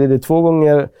 5 och sen blir det 2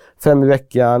 gånger 5 i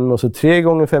veckan och så 3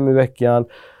 gånger 5 i veckan.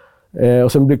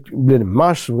 Och sen blir det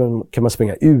mars, så kan man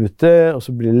springa ute och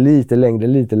så blir det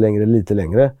lite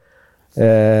längre.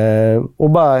 Och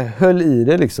bara höll i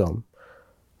det liksom.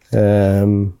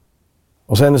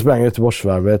 Och sen sprang jag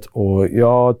Göteborgsvarvet och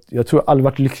jag tror jag aldrig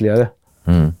varit lyckligare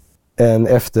än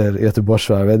efter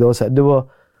Göteborgsvarvet. Det var så här,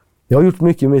 jag har gjort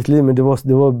mycket i mitt liv, men det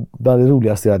var bland det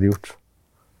roligaste jag hade gjort.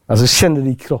 Alltså jag kände det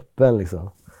i kroppen liksom.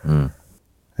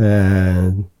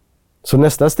 Så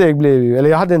nästa steg blev ju, eller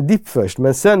jag hade en dipp först,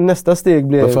 men sen nästa steg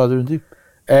blev... Varför hade du en dipp?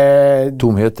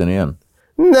 Tomheten igen?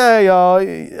 Nej,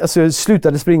 jag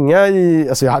slutade springa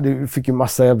jag fick ju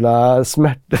massa jävla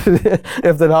smärtor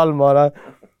efter en halvmara.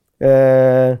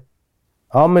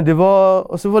 Ja, men det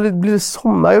var... Och så blev det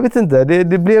sommar, jag vet inte.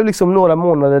 Det blev liksom några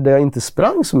månader där jag inte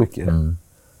sprang så mycket.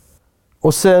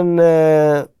 Och sen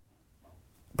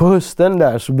på hösten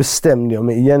där så bestämde jag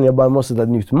mig igen. Jag bara måste ta ett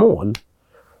nytt mål.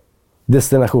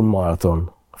 Destination maraton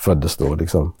föddes då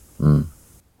liksom.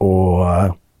 Och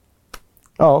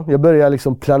jag började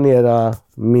liksom planera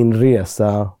min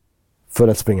resa för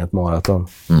att springa ett maraton.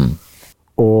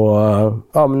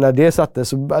 Och men när det satte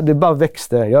så det bara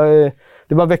växte.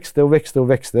 Det bara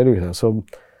växte. Liksom. Så,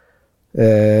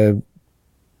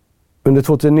 under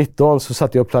 2019 så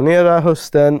satt jag och planerade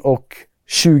hösten och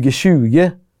 2020,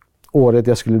 året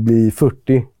jag skulle bli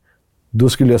 40, då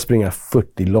skulle jag springa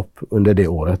 40 lopp under det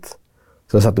året.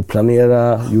 Så jag satt och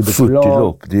planerade, gjorde 40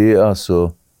 lopp, det är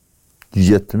alltså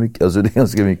jättemycket, alltså det är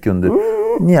ganska mycket under...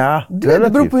 Ja,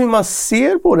 det beror på hur man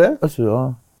ser på det. Alltså,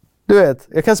 ja. Du vet,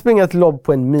 jag kan springa ett lopp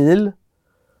på 1 mil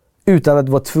utan att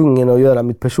vara tvungen att göra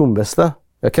mitt personbästa.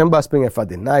 Jag kan bara springa för att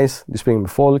det är nice, du springer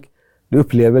med folk, du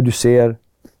upplever, du ser.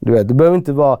 Du vet, man behöver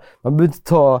inte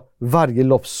ta varje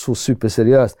lopp så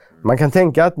superseriöst. Man kan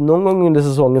tänka att någon gång under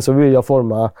säsongen så vill jag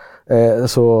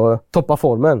toppa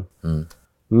formen.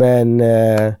 Men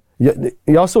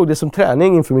jag såg det som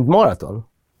träning inför mitt maraton.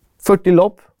 40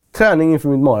 lopp, träning inför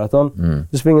mitt maraton.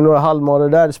 Du springer några halvmaror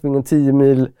där, du springer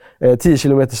 10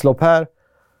 kilometers lopp här.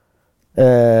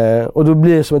 Och då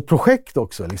blir det som ett projekt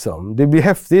också. Liksom. Det blir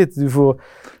häftigt.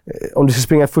 Om du ska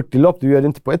springa 40 lopp, du gör det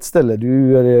inte på ett ställe.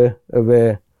 Du gör det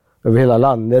över hela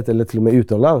landet eller till och med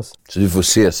utomlands. Så du får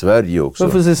se Sverige också?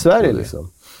 Jag får se Sverige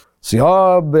liksom. Så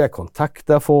jag började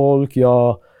kontakta folk.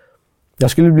 Jag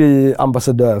skulle bli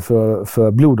ambassadör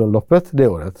för Blodonloppet det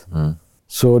året.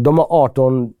 Så de har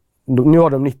 18, nu har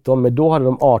de 19, men då hade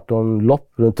de 18 lopp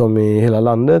runt om i hela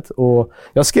landet. Och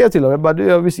jag skrev till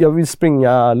dem, jag vill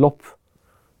springa lopp.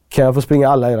 Kan jag få springa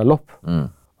alla era lopp?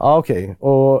 Ja, okej.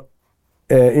 Och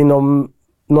inom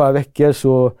några veckor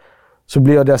så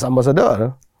blev jag deras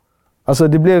ambassadör. Alltså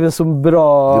det blev en så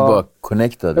bra... Det bara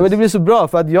connectades. Ja, men det blev så bra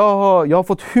för att jag har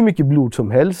fått hur mycket blod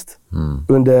som helst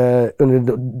under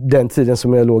den tiden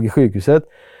som jag låg i sjukhuset.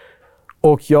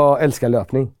 Och jag älskar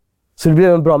löpning. Så det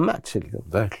blev en bra match. Liksom.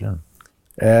 Verkligen.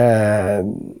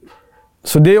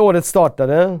 Så det året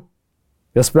startade.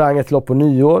 Jag sprang ett lopp på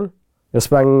nyår. Jag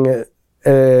sprang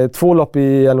 2 lopp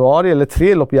i januari, eller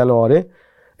 3 lopp i januari.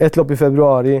 1 lopp i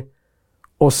februari.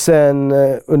 Och sen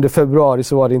under februari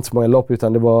så var det inte så många lopp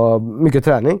utan det var mycket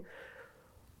träning.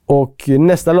 Och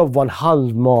nästa lopp var en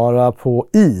halvmara på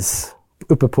is.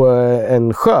 Uppe på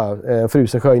en sjö, en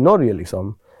frusen sjö i Norge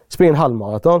liksom. Spring en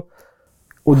halvmaraton.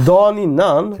 Och dagen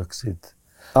innan... Kaxigt.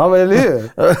 Ja men eller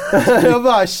hur? Jag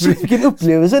bara, shit vilken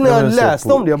upplevelse när jag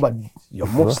läste om det. Jag bara,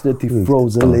 jag måste till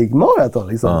Frozen Lake Marathon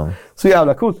liksom. Så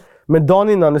jävla coolt. Men dagen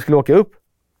innan jag skulle åka upp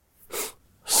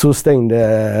så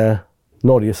stängde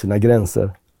Norge sina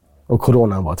gränser. Och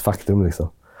coronan var ett faktum liksom.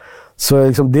 Så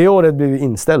liksom, det året blev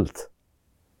inställt.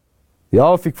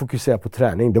 Jag fick fokusera på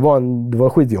träning. Det var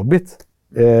skitjobbigt.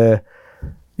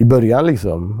 I början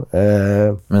liksom.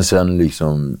 Men sen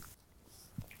liksom...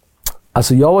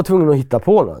 Alltså jag var tvungen att hitta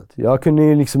på något. Jag kunde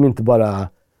ju liksom inte bara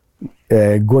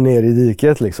gå ner i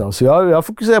diket liksom. Så jag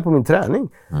fokuserade på min träning.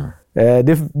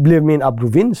 Det blev min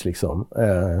abrovins liksom.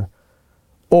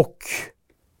 Och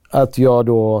att jag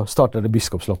då startade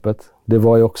Biskopsloppet. Det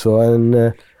var ju också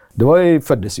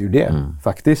föddes ur det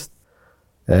faktiskt.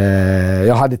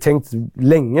 Jag hade tänkt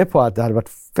länge på att det hade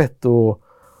varit fett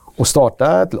att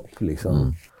starta ett lopp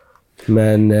liksom.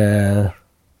 Men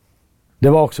det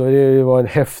var en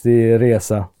häftig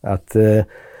resa att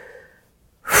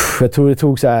jag tror det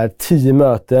tog så här 10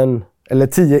 möten eller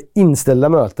 10 inställda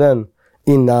möten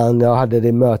innan jag hade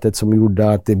det mötet som gjorde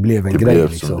att det blev en grej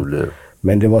liksom.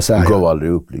 Men det var så här, du gav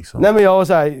aldrig upp liksom. Nej men jag var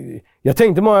så här, jag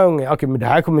tänkte många gånger okej, men det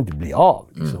här kommer inte bli av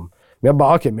liksom. Men jag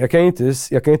bara okej, men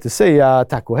jag kan inte säga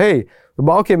tack och hej. Jag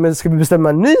bara okej, men ska vi bestämma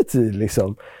en ny tid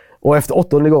liksom? Och efter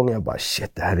 8:e gången jag bara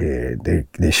shit, det här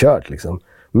är kört liksom.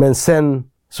 Men sen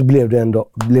så blev det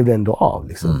ändå av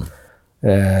liksom.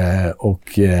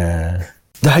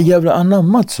 Det här jävla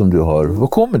anammat som du har, var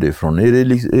kommer det ifrån?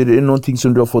 Är det någonting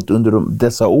som du har fått under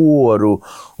dessa år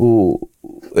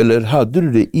eller hade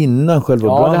du det innan själva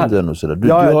branden och sådär?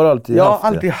 Du har alltid jag haft har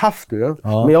alltid haft det.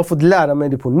 Ja. Men jag har fått lära mig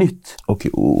det på nytt.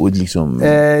 Okej, och liksom...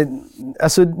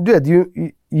 alltså du vet,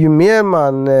 ju mer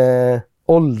man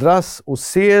åldras och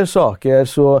ser saker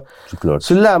så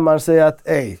lär man sig att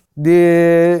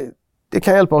det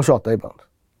kan hjälpa att tjata ibland.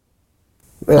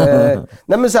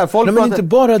 Nej men så här, folk men inte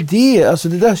bara det, alltså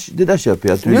det där köper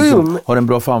jag, att du har en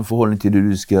bra framförhållning till hur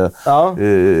du ska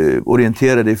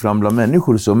orientera dig fram bland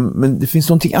människor och så, men det finns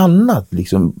någonting annat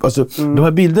liksom, alltså de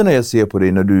här bilderna jag ser på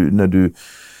dig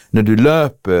när du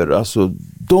löper, alltså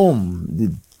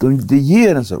det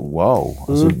ger en så wow,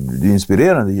 alltså det är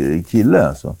inspirerande kille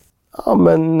alltså. Ja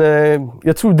men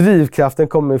jag tror drivkraften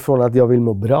kommer ifrån att jag vill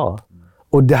må bra,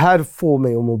 och det här får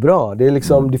mig att må bra. Det är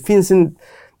liksom, det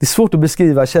är svårt att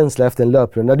beskriva känsla efter en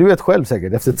löprunda. Du vet själv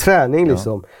säkert, efter träning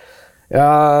liksom.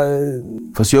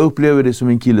 Fast jag upplever det som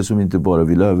en kille som inte bara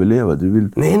vill överleva. Du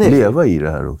vill leva i det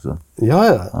här också.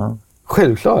 Ja.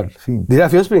 Självklart. Fint. Det är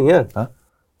därför jag springer. Ja.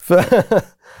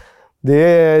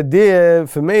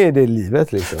 För mig är det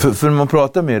livet liksom. För när man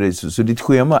pratar med dig så ditt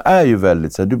schema är ju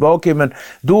väldigt så här, du bara okej, men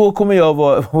då kommer jag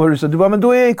vara men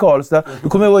då är jag i Karlstad, då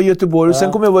kommer jag vara i Göteborg och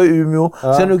sen kommer jag vara i Umeå,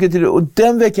 sen åker jag till, och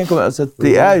den veckan kommer jag, så att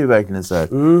det är ju verkligen så här,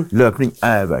 löpning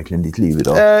är verkligen ditt liv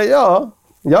idag.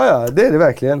 Ja, det är det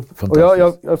verkligen. Och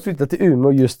jag flyttade till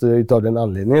Umeå just utav den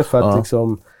anledningen, för att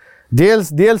liksom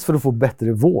dels för att få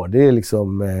bättre vård. Det är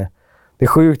liksom det är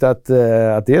sjukt att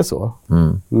det är så.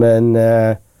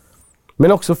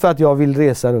 Men också för att jag vill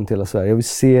resa runt hela Sverige. Jag vill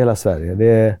se hela Sverige.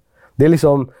 Det är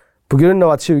liksom, på grund av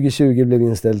att 2020 blev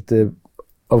inställt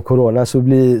av corona, så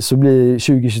blir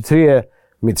 2023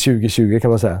 mitt 2020 kan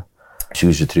man säga.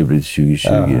 2023 blir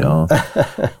 2020, ja.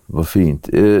 Vad fint.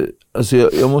 Alltså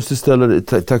jag måste ställa dig,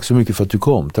 tack så mycket för att du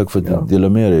kom. Tack för att du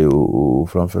delade med dig och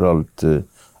framförallt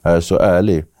är så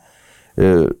ärlig.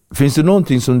 Finns det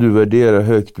någonting som du värderar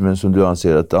högt men som du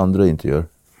anser att andra inte gör?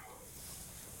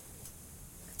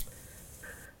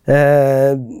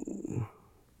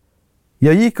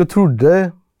 Jag gick och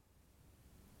trodde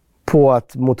på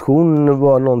att motion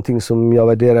var någonting som jag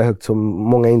värderar högt, som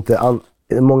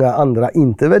många andra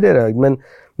inte värderar högt.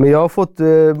 Men jag har fått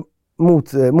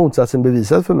motsatsen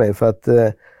bevisat för mig, för att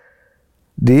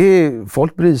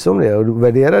folk bryr sig om det och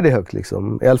värderar det högt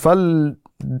liksom. I alla fall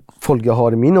folk jag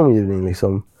har i min omgivning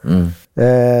liksom.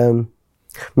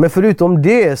 Men förutom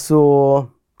det så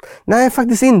nej,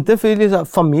 faktiskt inte, för liksom,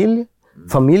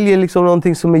 familj är liksom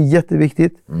någonting som är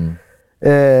jätteviktigt.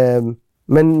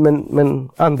 Men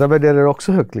andra värderar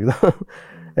också högt. Liksom.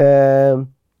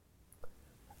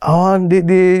 Ja,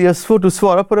 det är svårt att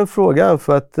svara på den frågan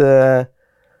för att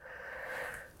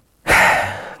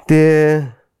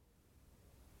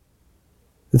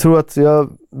jag tror att jag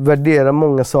värderar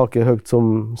många saker högt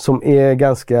som är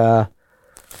ganska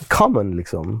common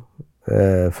liksom,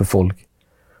 för folk.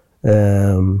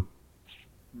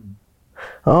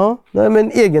 Ja, nej,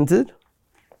 men egentid.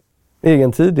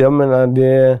 Egentid, jag menar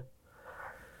det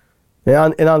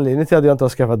är en anledning till att jag inte har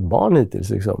skaffat barn hittills.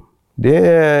 Liksom. Det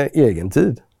är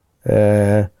egentid.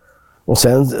 Och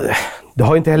sen, det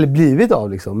har inte heller blivit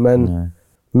av liksom,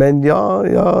 men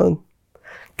jag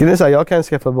kan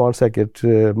skaffa barn säkert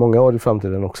många år i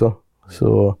framtiden också.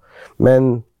 Så,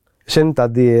 men jag känner inte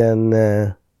att det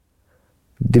är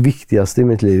det viktigaste i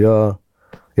mitt liv. Jag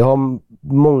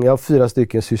har 4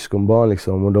 stycken syskonbarn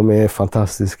liksom, och de är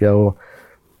fantastiska och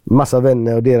massa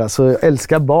vänner och deras. Så jag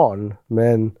älskar barn,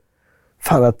 men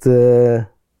fan att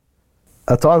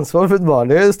ta ansvar för ett barn,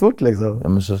 det är stort liksom. Ja,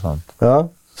 men så sant. Ja.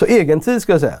 Så egentid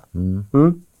ska jag säga.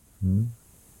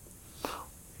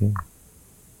 Okay.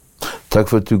 Tack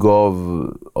för att du gav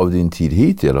av din tid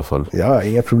hit i alla fall. Ja,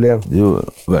 inga problem. Jo,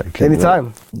 verkligen.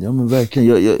 Anytime. Ja, men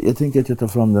verkligen. Jag tänker att jag tar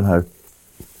fram den här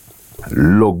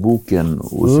loggboken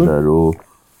och sådär. Och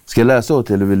ska jag läsa åt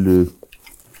eller vill du?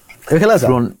 Jag kan läsa.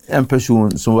 Från en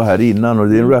person som var här innan, och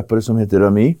det är en rappare som heter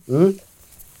Rami.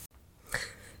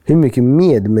 Hur mycket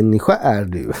medmänniska är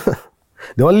du?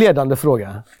 Det var en ledande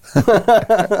fråga.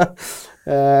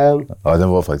 Ja, den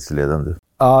var faktiskt ledande.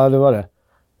 Ja, det var det.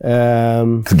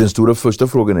 För den stora första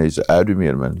frågan är ju så, är du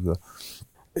medmänniska?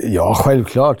 Ja,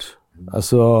 självklart.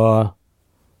 Alltså,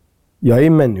 jag är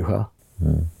människa.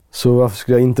 Så varför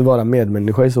skulle jag inte vara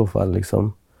medmänniska i så fall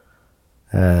liksom?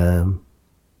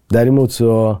 Däremot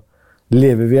så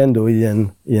lever vi ändå i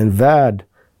en värld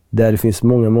där det finns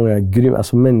många grymma,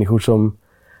 alltså människor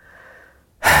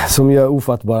som gör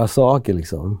ofattbara saker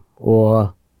liksom. Och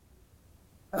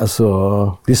alltså,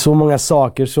 det är så många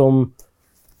saker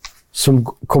som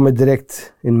kommer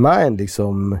direkt in mind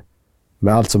liksom,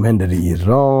 med allt som händer i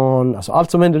Iran, alltså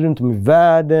allt som händer runt om i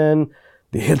världen.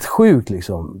 Det är helt sjukt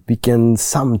liksom, vilken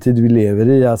samtid vi lever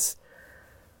i. Alltså.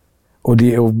 Och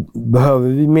behöver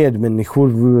vi medmänniskor,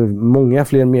 många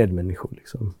fler medmänniskor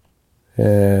liksom.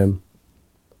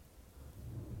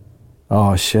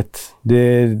 Shit.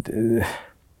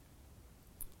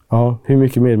 Ja, hur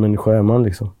mycket medmänniska är man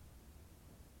liksom?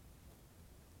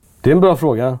 Det är en bra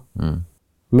fråga.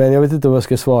 Men jag vet inte vad jag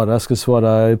ska svara. Jag ska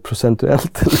svara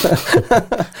procentuellt.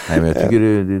 Nej, men jag tycker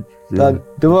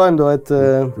det var ändå ett...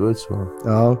 det var ett svar.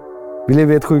 Ja. Vi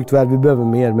lever i ett sjukt värld. Vi behöver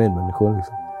mer medmänniskor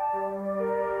liksom.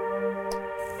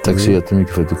 Tack så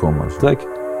jättemycket för att du kom. Alltså. Tack.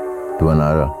 Det var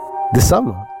nära.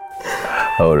 Detsamma.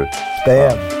 Hör du? Det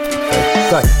är.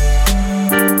 Tack.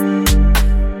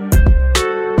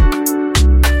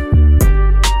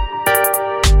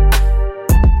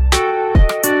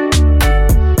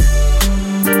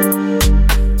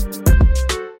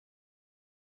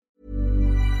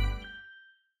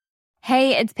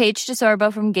 Hey, it's Paige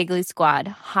DeSorbo from Giggly Squad.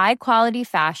 High quality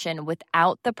fashion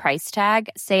without the price tag.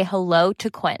 Say hello to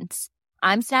Quince.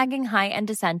 I'm snagging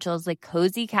high-end essentials like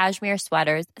cozy cashmere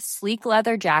sweaters, sleek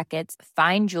leather jackets,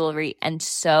 fine jewelry, and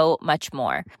so much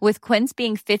more. With Quince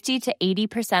being 50 to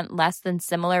 80% less than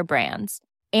similar brands.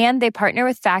 And they partner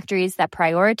with factories that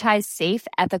prioritize safe,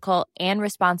 ethical, and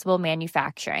responsible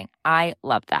manufacturing. I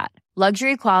love that.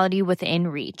 Luxury quality within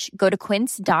reach. Go to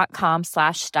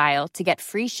quince.com/style to get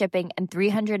free shipping and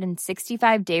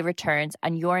 365-day returns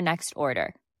on your next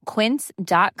order.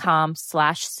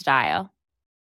 Quince.com/style.